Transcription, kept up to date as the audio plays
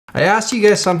I asked you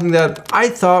guys something that I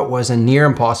thought was a near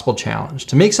impossible challenge,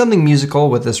 to make something musical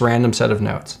with this random set of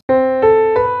notes.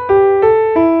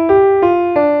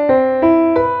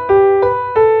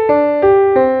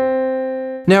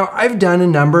 Now, I've done a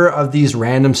number of these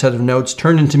random set of notes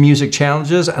turned into music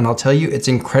challenges, and I'll tell you, it's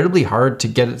incredibly hard to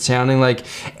get it sounding like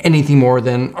anything more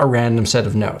than a random set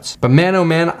of notes. But man, oh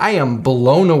man, I am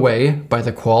blown away by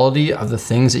the quality of the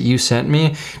things that you sent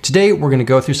me. Today, we're gonna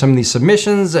go through some of these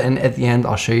submissions, and at the end,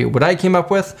 I'll show you what I came up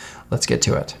with. Let's get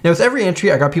to it. Now, with every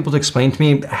entry, I got people to explain to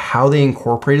me how they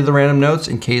incorporated the random notes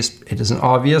in case it isn't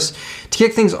obvious. To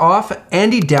kick things off,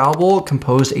 Andy Dalbel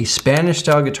composed a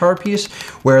Spanish-style guitar piece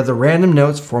where the random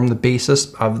notes form the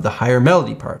basis of the higher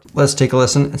melody part. Let's take a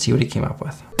listen and see what he came up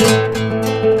with.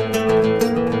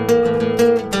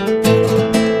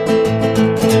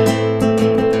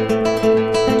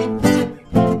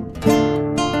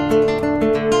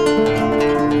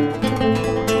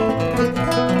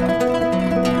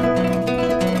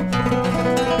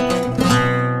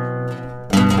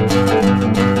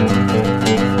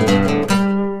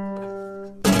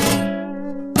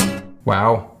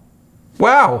 Wow.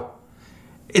 Wow.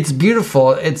 It's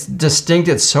beautiful, it's distinct,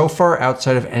 it's so far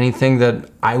outside of anything that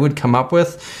I would come up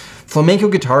with. Flamenco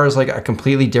guitar is like a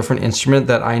completely different instrument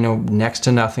that I know next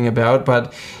to nothing about,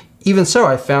 but even so,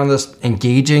 I found this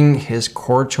engaging. His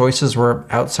chord choices were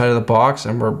outside of the box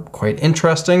and were quite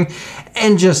interesting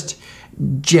and just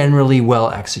generally well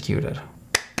executed.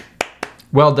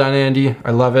 Well done, Andy,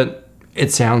 I love it. It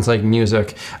sounds like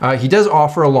music. He does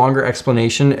offer a longer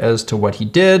explanation as to what he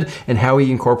did and how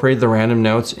he incorporated the random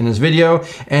notes in his video,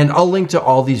 and I'll link to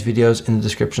all these videos in the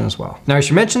description as well. Now, I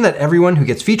should mention that everyone who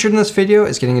gets featured in this video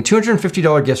is getting a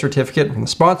 $250 gift certificate from the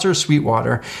sponsor,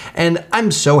 Sweetwater, and I'm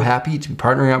so happy to be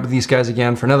partnering up with these guys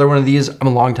again for another one of these. I'm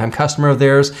a longtime customer of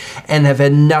theirs and have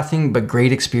had nothing but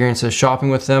great experiences shopping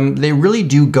with them. They really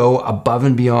do go above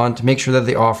and beyond to make sure that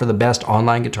they offer the best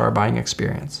online guitar buying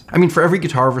experience. I mean, for every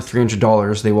guitar over $300,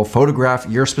 they will photograph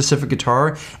your specific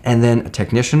guitar, and then a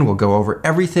technician will go over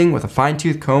everything with a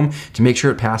fine-tooth comb to make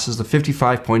sure it passes the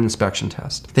 55-point inspection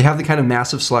test. They have the kind of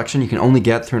massive selection you can only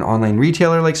get through an online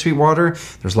retailer like Sweetwater.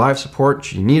 There's live support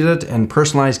should you need it, and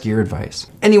personalized gear advice.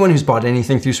 Anyone who's bought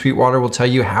anything through Sweetwater will tell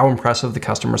you how impressive the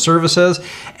customer service is,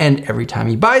 and every time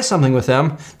you buy something with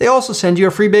them, they also send you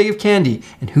a free bag of candy,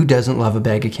 and who doesn't love a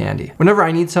bag of candy? Whenever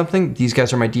I need something, these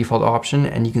guys are my default option,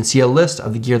 and you can see a list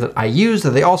of the gear that I use that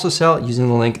they also sell using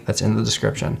the link that's in the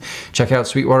description. Check out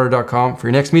sweetwater.com for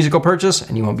your next musical purchase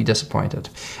and you won't be disappointed.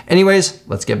 Anyways,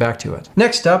 let's get back to it.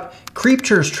 Next up,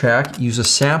 Creepture's track uses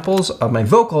samples of my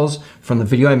vocals from the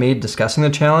video I made discussing the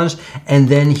challenge, and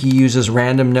then he uses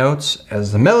random notes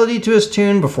as the melody to his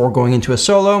tune before going into a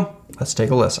solo. Let's take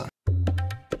a listen.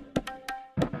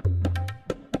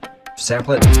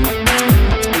 Sample it.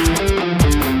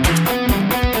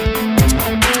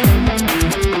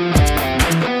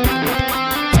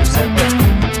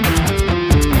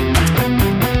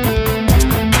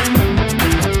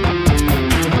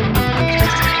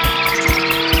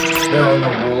 There are no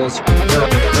rules.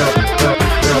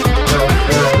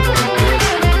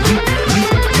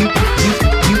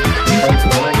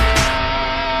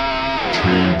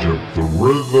 Change up the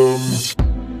rhythm.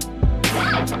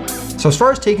 So as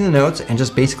far as taking the notes and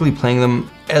just basically playing them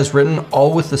as written,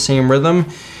 all with the same rhythm,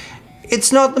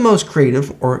 it's not the most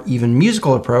creative or even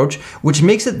musical approach, which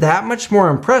makes it that much more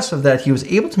impressive that he was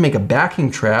able to make a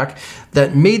backing track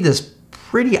that made this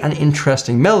pretty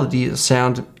uninteresting melody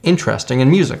sound interesting and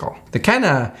musical. The kind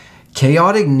of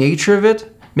chaotic nature of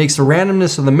it makes the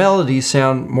randomness of the melody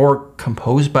sound more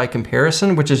composed by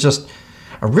comparison, which is just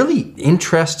a really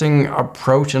interesting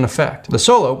approach and effect. The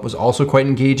solo was also quite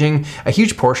engaging. A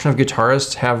huge portion of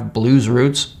guitarists have blues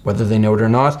roots, whether they know it or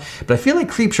not, but I feel like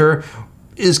Creepture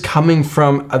is coming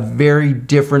from a very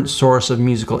different source of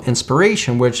musical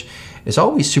inspiration, which is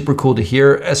always super cool to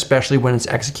hear, especially when it's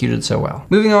executed so well.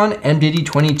 Moving on,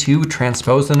 mgmt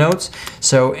transposed the notes.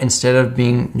 So instead of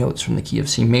being notes from the key of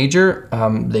C major,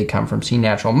 they come from C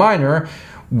natural minor,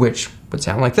 which would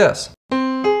sound like this.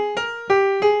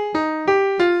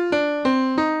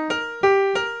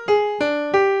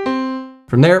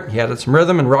 From there, he added some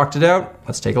rhythm and rocked it out.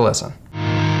 Let's take a listen.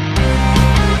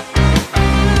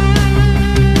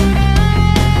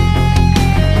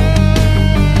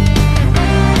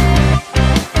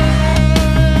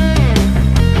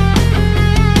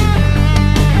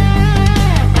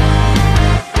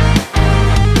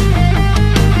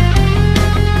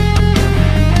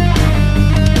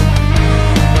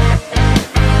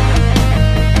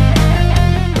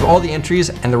 All the entries,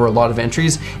 and there were a lot of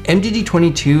entries,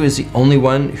 MDD22 is the only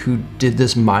one who did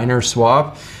this minor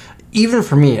swap. Even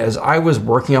for me, as I was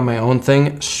working on my own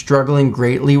thing, struggling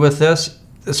greatly with this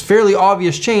fairly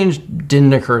obvious change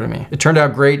didn't occur to me. It turned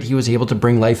out great. He was able to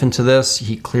bring life into this.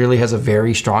 He clearly has a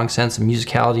very strong sense of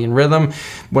musicality and rhythm.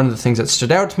 One of the things that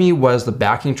stood out to me was the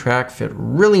backing track fit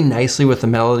really nicely with the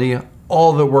melody.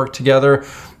 All of it worked together.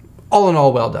 All in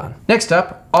all, well done. Next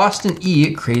up, Austin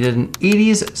E created an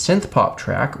 80s synth pop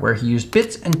track where he used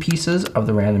bits and pieces of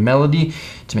the random melody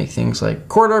to make things like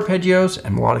chord arpeggios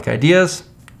and melodic ideas.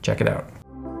 Check it out.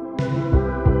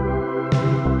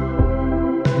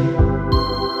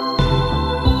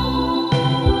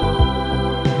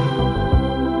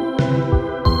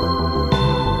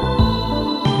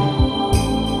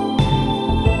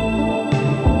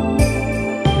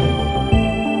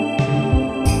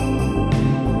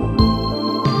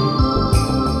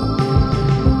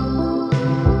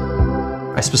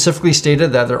 I specifically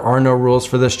stated that there are no rules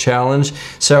for this challenge,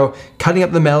 so cutting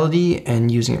up the melody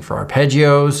and using it for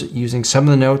arpeggios, using some of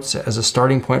the notes as a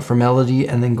starting point for melody,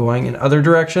 and then going in other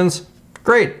directions,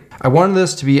 great. I wanted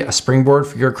this to be a springboard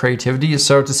for your creativity,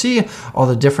 so to see all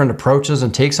the different approaches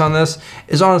and takes on this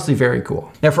is honestly very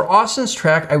cool. Now for Austin's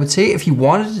track, I would say if he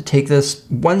wanted to take this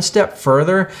one step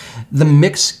further, the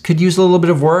mix could use a little bit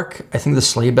of work. I think the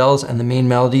sleigh bells and the main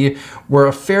melody were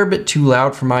a fair bit too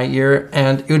loud for my ear,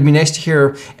 and it would be nice to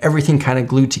hear everything kind of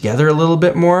glued together a little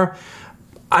bit more.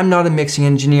 I'm not a mixing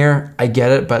engineer, I get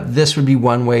it, but this would be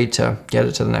one way to get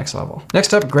it to the next level.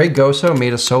 Next up, Greg Goso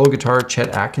made a solo guitar Chet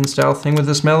Atkins style thing with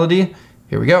this melody.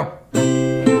 Here we go.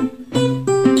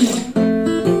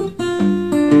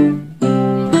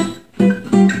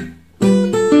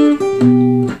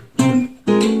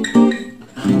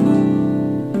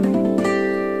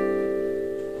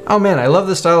 Oh man, I love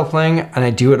this style of playing and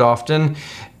I do it often.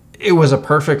 It was a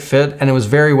perfect fit and it was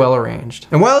very well arranged.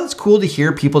 And while it's cool to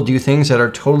hear people do things that are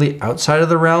totally outside of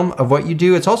the realm of what you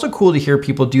do, it's also cool to hear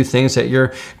people do things that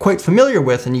you're quite familiar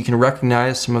with and you can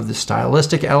recognize some of the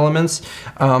stylistic elements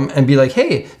and be like,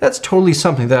 hey, that's totally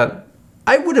something that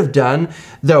I would have done,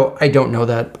 though I don't know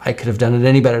that I could have done it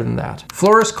any better than that.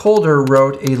 Floris Calder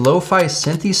wrote a lo-fi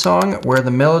synthy song where the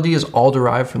melody is all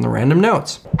derived from the random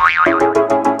notes.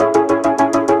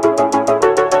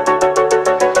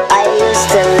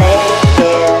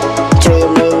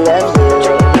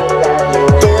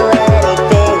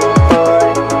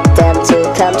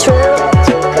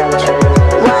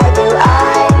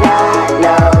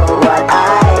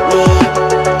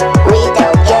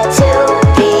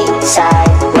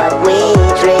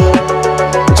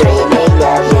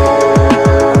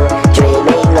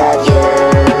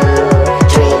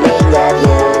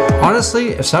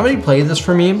 If somebody played this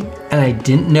for me and I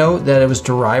didn't know that it was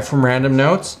derived from random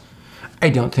notes, I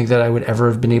don't think that I would ever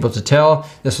have been able to tell.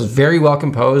 This was very well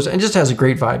composed and just has a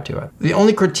great vibe to it. The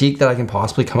only critique that I can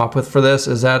possibly come up with for this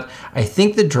is that I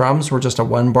think the drums were just a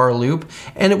 1-bar loop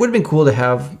and it would have been cool to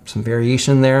have some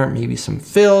variation there, maybe some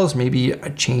fills, maybe a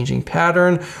changing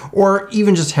pattern, or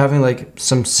even just having like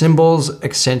some cymbals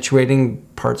accentuating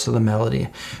parts of the melody.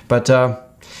 But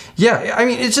yeah, I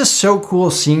mean, it's just so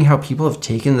cool seeing how people have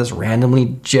taken this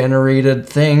randomly generated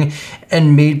thing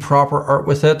and made proper art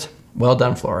with it. Well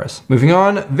done, Floris. Moving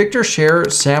on, Victor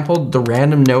Scher sampled the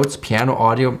random notes piano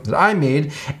audio that I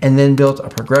made and then built a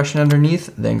progression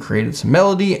underneath, then created some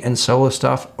melody and solo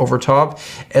stuff over top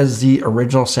as the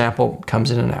original sample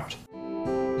comes in and out.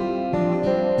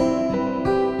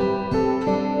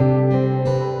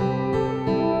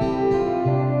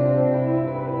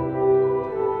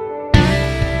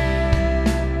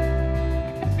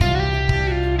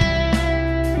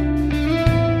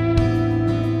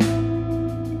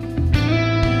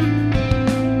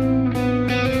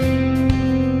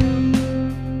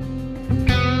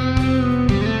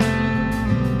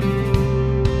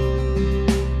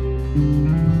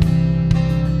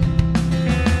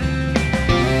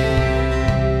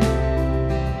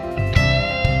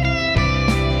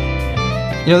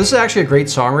 You know, this is actually a great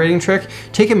songwriting trick.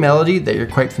 Take a melody that you're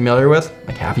quite familiar with,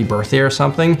 like Happy Birthday or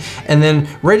something, and then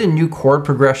write a new chord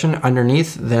progression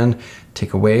underneath, then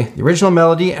take away the original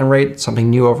melody and write something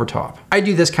new over top. I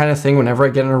do this kind of thing whenever I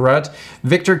get in a rut.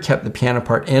 Victor kept the piano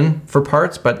part in for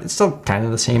parts, but it's still kind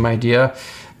of the same idea.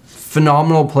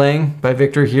 Phenomenal playing by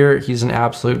Victor here. He's an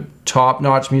absolute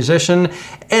top-notch musician,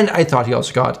 and I thought he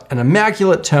also got an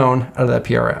immaculate tone out of that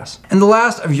PRS. And the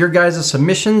last of your guys'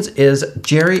 submissions is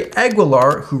Jerry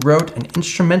Aguilar, who wrote an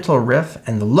instrumental riff,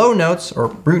 and the low notes, or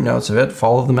root notes of it,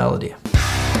 follow the melody.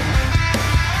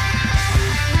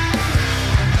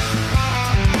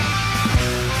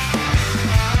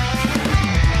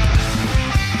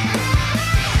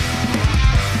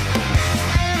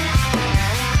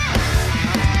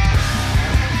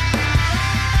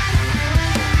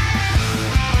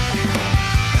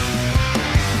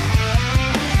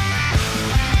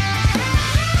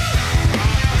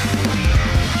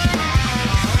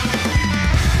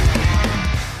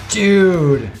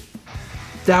 Dude,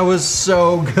 that was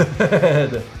so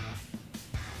good.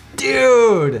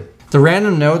 Dude. The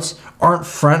random notes aren't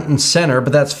front and center,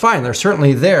 but that's fine. They're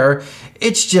certainly there.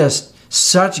 It's just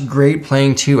such great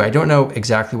playing too. I don't know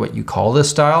exactly what you call this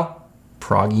style,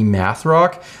 proggy math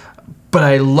rock, but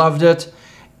I loved it.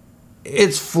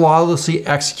 It's flawlessly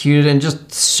executed and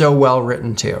just so well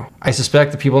written too. I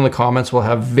suspect the people in the comments will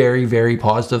have very, very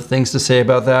positive things to say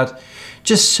about that.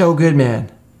 Just so good,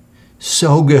 man.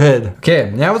 So good. Okay,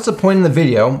 now it's the point in the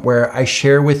video where I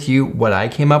share with you what I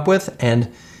came up with,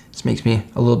 and this makes me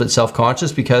a little bit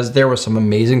self-conscious because there was some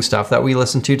amazing stuff that we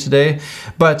listened to today,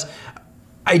 but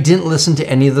I didn't listen to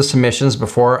any of the submissions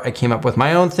before I came up with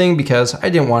my own thing because I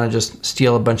didn't want to just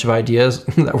steal a bunch of ideas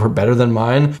that were better than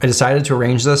mine. I decided to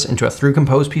arrange this into a through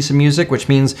composed piece of music, which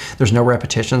means there's no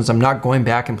repetitions. I'm not going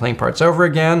back and playing parts over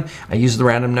again. I used the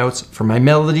random notes for my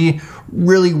melody,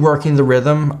 really working the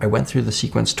rhythm. I went through the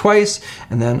sequence twice,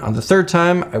 and then on the third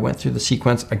time, I went through the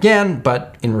sequence again,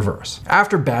 but in reverse.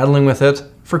 After battling with it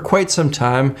for quite some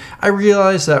time, I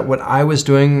realized that what I was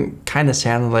doing kind of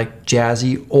sounded like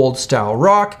jazzy, old style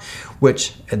rock,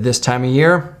 which at this time of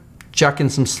year, chuck in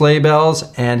some sleigh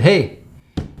bells, and hey,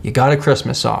 you got a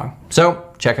Christmas song.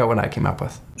 So check out what I came up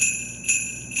with.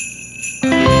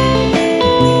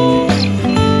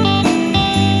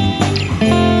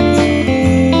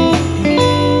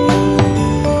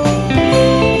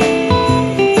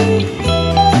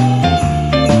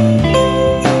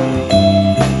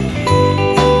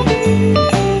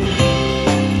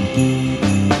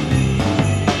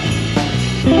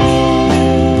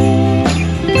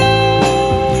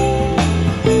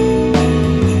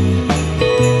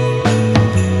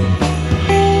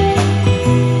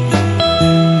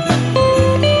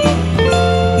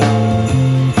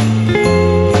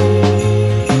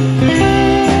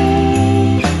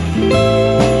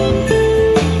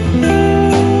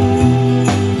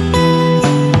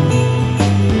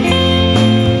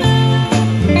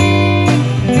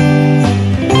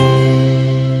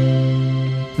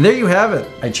 There you have it.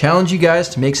 I challenge you guys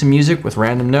to make some music with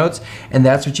random notes, and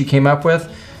that's what you came up with.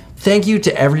 Thank you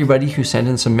to everybody who sent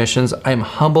in submissions. I'm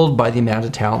humbled by the amount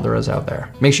of talent there is out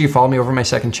there. Make sure you follow me over my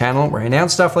second channel where I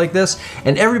announce stuff like this,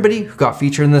 and everybody who got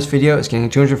featured in this video is getting a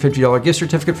 $250 gift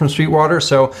certificate from Sweetwater,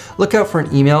 so look out for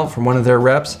an email from one of their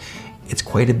reps. It's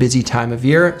quite a busy time of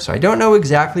year, so I don't know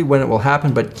exactly when it will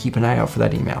happen, but keep an eye out for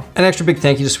that email. An extra big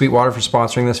thank you to Sweetwater for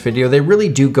sponsoring this video. They really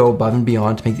do go above and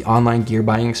beyond to make the online gear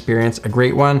buying experience a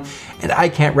great one, and I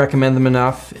can't recommend them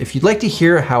enough. If you'd like to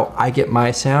hear how I get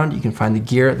my sound, you can find the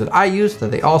gear that I use that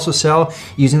they also sell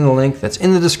using the link that's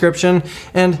in the description,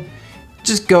 and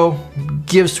just go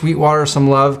give Sweetwater some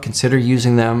love, consider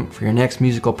using them for your next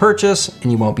musical purchase,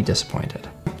 and you won't be disappointed.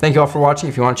 Thank you all for watching.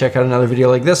 If you want to check out another video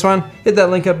like this one, hit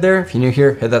that link up there. If you're new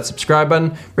here, hit that subscribe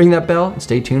button, ring that bell, and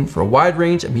stay tuned for a wide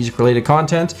range of music-related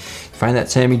content. Find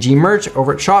that Sammy G merch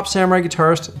over at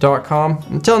shopsamuraiguitarist.com.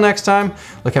 Until next time,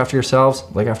 look after yourselves,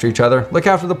 look after each other, look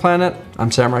after the planet. I'm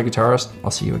Samurai Guitarist.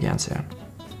 I'll see you again soon.